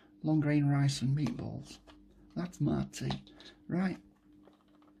long grain rice and meatballs. That's my tea. Right,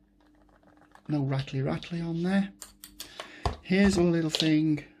 no rattly on there. Here's a little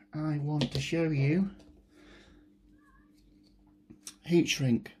thing I want to show you. Heat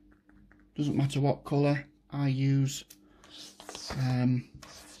shrink, doesn't matter what colour. I use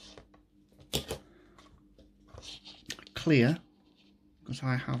clear because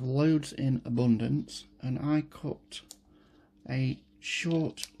I have loads in abundance, and I cut a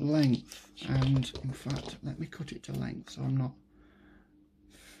short length, and in fact let me cut it to length so I'm not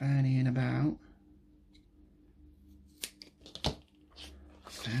fannying about.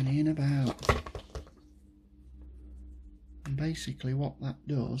 And basically what that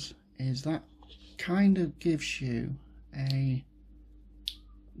does is that kind of gives you a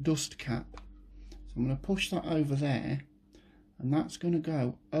dust cap. So I'm going to push that over there, and that's going to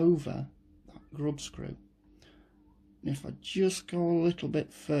go over that grub screw. And if I just go a little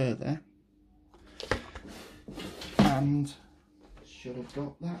bit further, and should have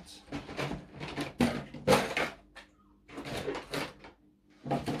got that.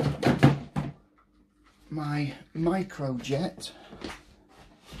 My microjet,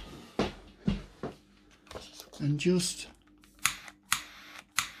 and just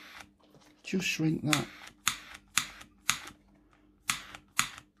shrink that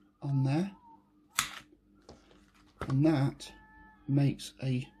on there, and that makes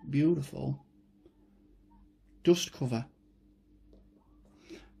a beautiful dust cover,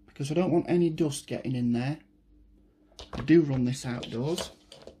 because I don't want any dust getting in there. I do run this outdoors.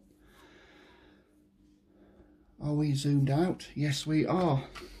 Are we zoomed out? Yes, we are.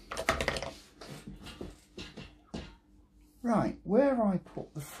 Right, where I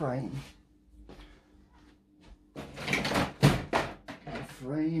put the frame. The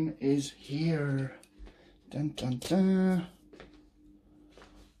frame is here. Dun dun dun.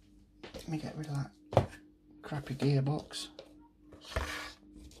 Let me get rid of that crappy gearbox.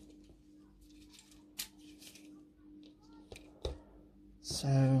 So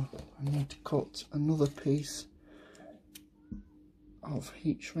I need to cut another piece of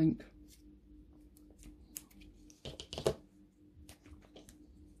heat shrink.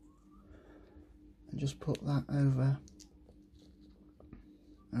 and just put that over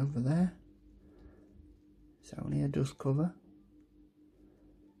there. It's only a dust cover.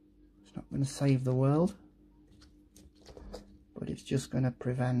 It's not going to save the world, but it's just going to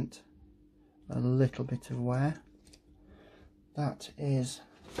prevent a little bit of wear. That is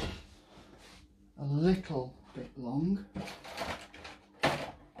a little bit long. So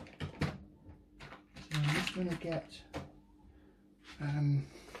I'm just going to get a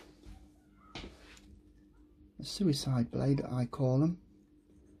suicide blade, I call them,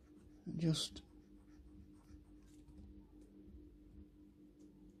 and just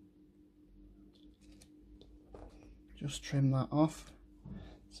trim that off.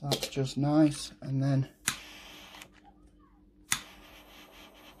 So that's just nice, and then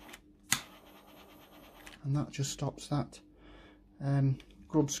that just stops that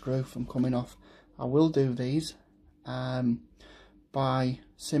grub screw from coming off. I will do these by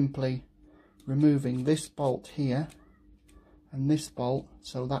simply removing this bolt here and this bolt,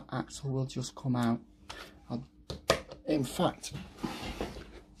 so that axle will just come out. In fact,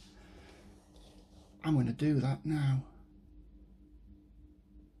 I'm going to do that now.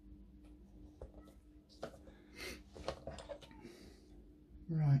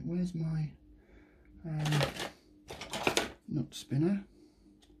 Right, where's my nut spinner?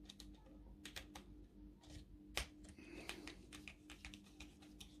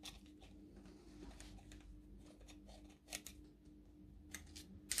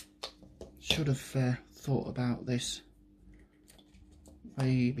 Should have thought about this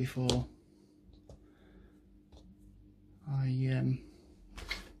way before I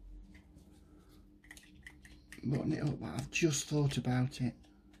button it up, but I've just thought about it.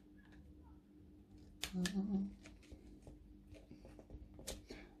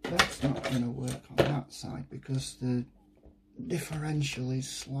 That's not going to work on that side because the differential is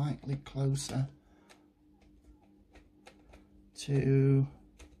slightly closer to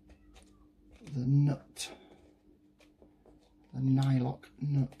the nut, the nylock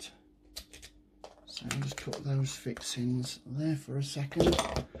nut. So I'll just put those fixings there for a second,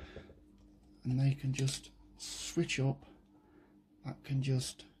 and they can just switch up. That can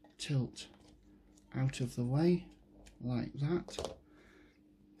just tilt out of the way like that.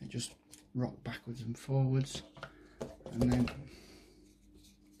 They just rock backwards and forwards, and then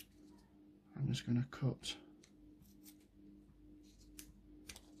I'm just going to cut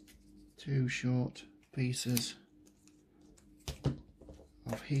 2 short pieces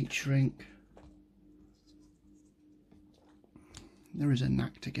of heat shrink. There is a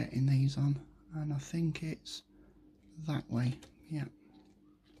knack to getting these on, and I think it's that way, yeah.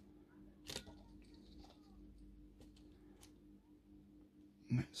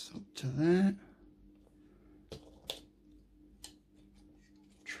 That's up to there.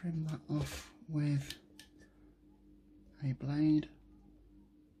 Trim that off with a blade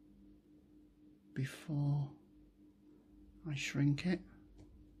before I shrink it.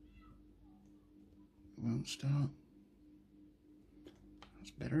 It won't start.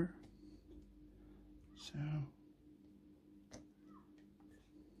 That's better. So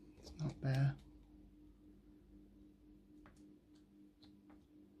it's not bare.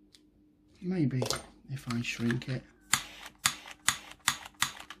 Maybe if I shrink it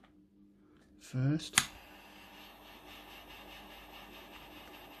first.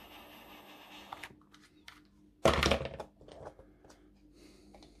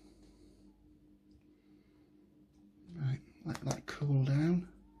 Right, let that cool down.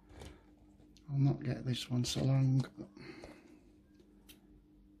 I'll not get this one so long.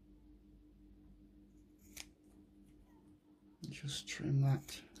 Just trim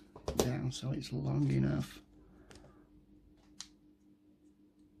that down so it's long enough.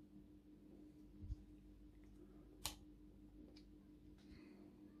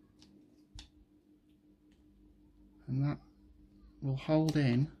 And that will hold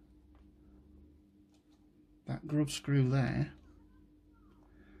in that grub screw there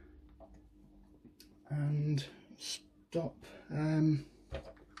and stop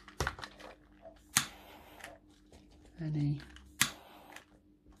any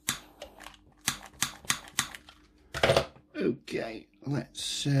Okay,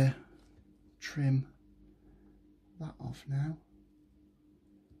 let's trim that off now.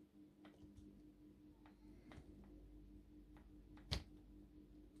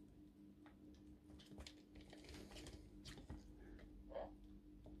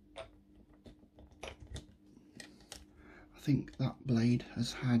 I think that blade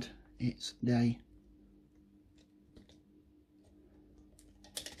has had its day.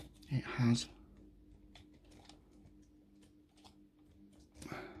 It has.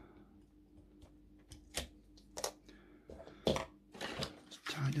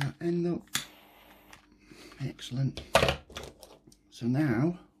 tidy that end up. Excellent. So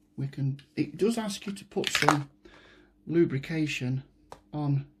now we can, it does ask you to put some lubrication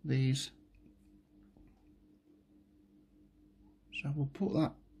on these. So we'll put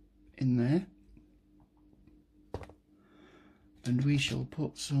that in there. And we shall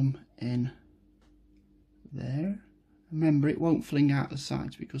put some in there. Remember, it won't fling out the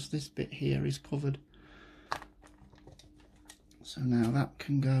sides because this bit here is covered. So now that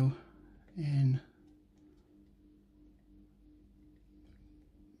can go in.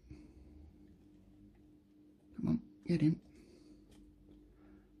 Come on, get him.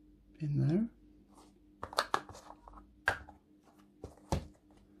 In there.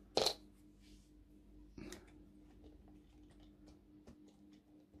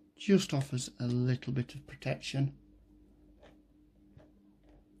 Just offers a little bit of protection,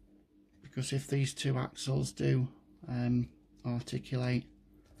 because if these two axles do articulate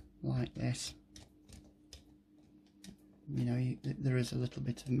like this, you know, there is a little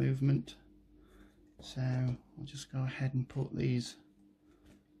bit of movement. So I'll just go ahead and put these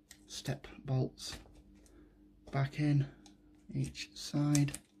step bolts back in each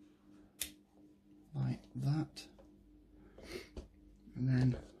side like that, and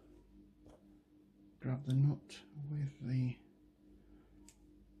then grab the nut with the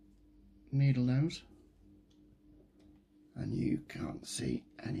needle nose, and you can't see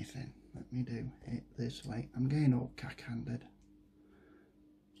anything. Let me do it this way. I'm getting all cack-handed.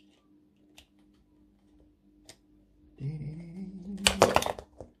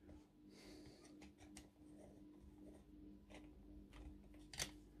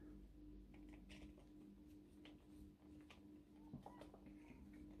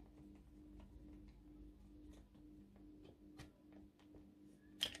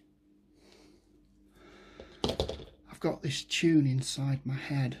 Got this tune inside my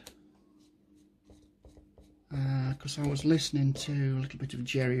head because I was listening to a little bit of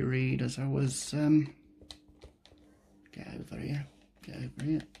Jerry Reed as I was get over here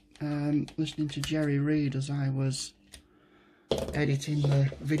listening to Jerry Reed as I was editing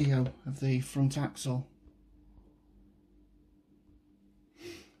the video of the front axle.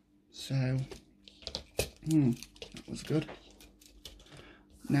 So that was good.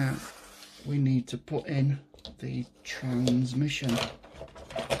 Now we need to put in the transmission.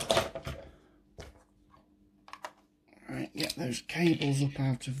 Right, get those cables up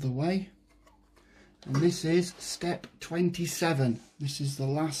out of the way. And this is step 27. This is the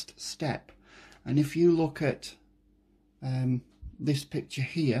last step. And if you look at this picture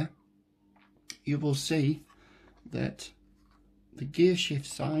here, you will see that the gear shift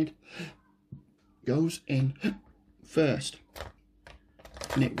side goes in first,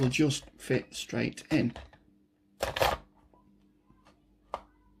 and it will just fit straight in.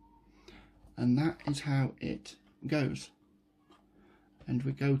 And that is how it goes. And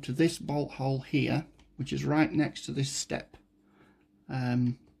we go to this bolt hole here, which is right next to this step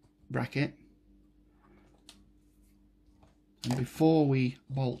bracket. And before we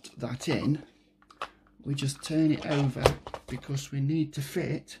bolt that in, we just turn it over, because we need to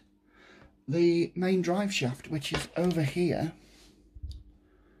fit the main drive shaft, which is over here.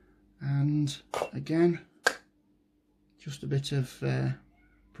 And again, just a bit of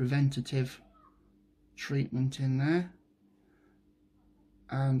preventative treatment in there,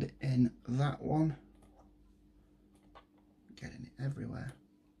 and in that one, getting it everywhere.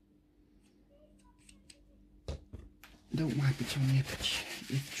 Don't wipe it on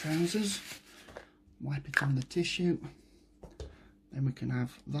your trousers, wipe it on the tissue. Then we can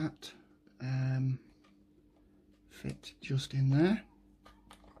have that fit just in there.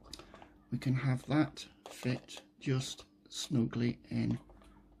 We can have that fit just snugly in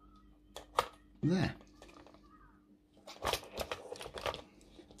there.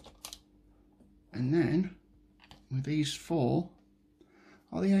 And then with these four,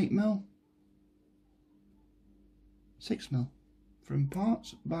 are they 8mm? 6mm from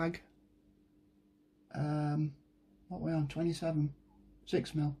parts bag. What are we on? 27.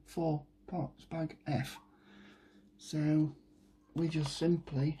 6mm 4 parts bag F. So we just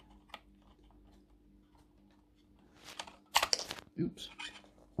simply, oops.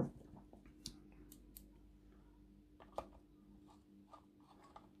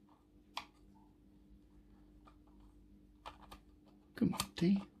 Come on,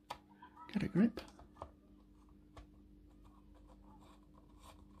 T, get a grip.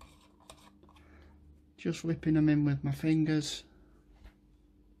 Just whipping them in with my fingers.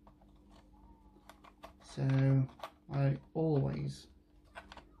 So I always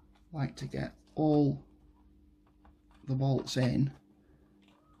like to get all the bolts in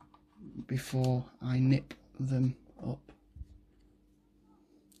before I nip them up.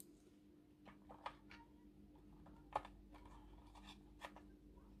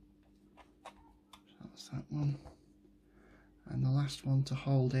 So that's that one, and the last one to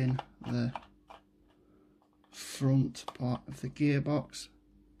hold in the front part of the gearbox.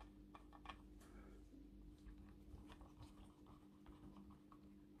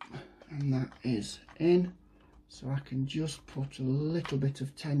 And that is in, so I can just put a little bit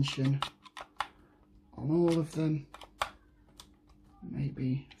of tension on all of them,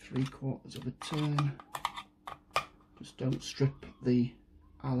 maybe 3/4 of a turn. Just don't strip the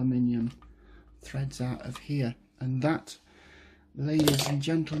aluminium threads out of here. And that, ladies and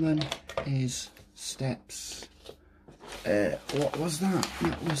gentlemen, is steps, what was that?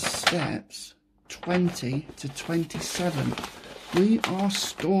 That was steps 20 to 27. We are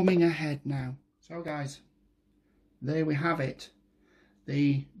storming ahead now. So guys, there we have it.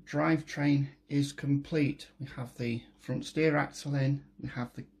 The drivetrain is complete. We have the front steer axle in, we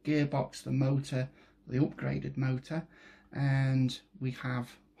have the gearbox, the motor, the upgraded motor, and we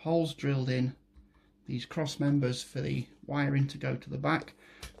have holes drilled in these cross members for the wiring to go to the back,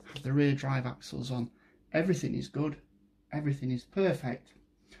 have the rear drive axles on. Everything is good, everything is perfect.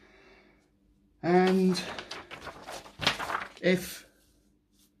 And if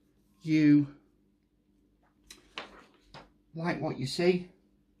you like what you see,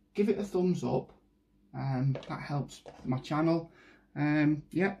 give it a thumbs up, that helps my channel.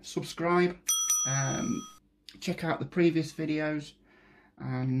 Yeah, subscribe, check out the previous videos,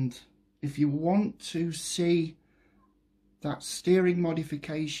 and if you want to see that steering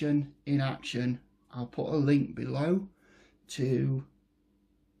modification in action, I'll put a link below to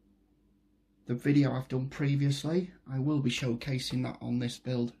the video I've done previously. I will be showcasing that on this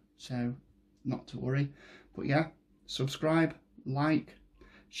build, so not to worry. But yeah, subscribe, like,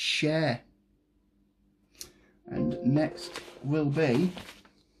 share. And next will be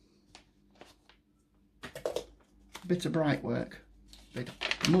a bit of bright work, bit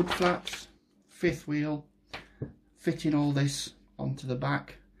of mud flaps, fifth wheel, fitting all this onto the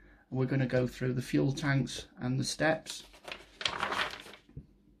back. And we're going to go through the fuel tanks and the steps.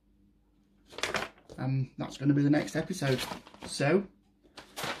 That's going to be the next episode. So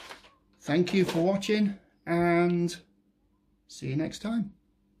thank you for watching, and see you next time.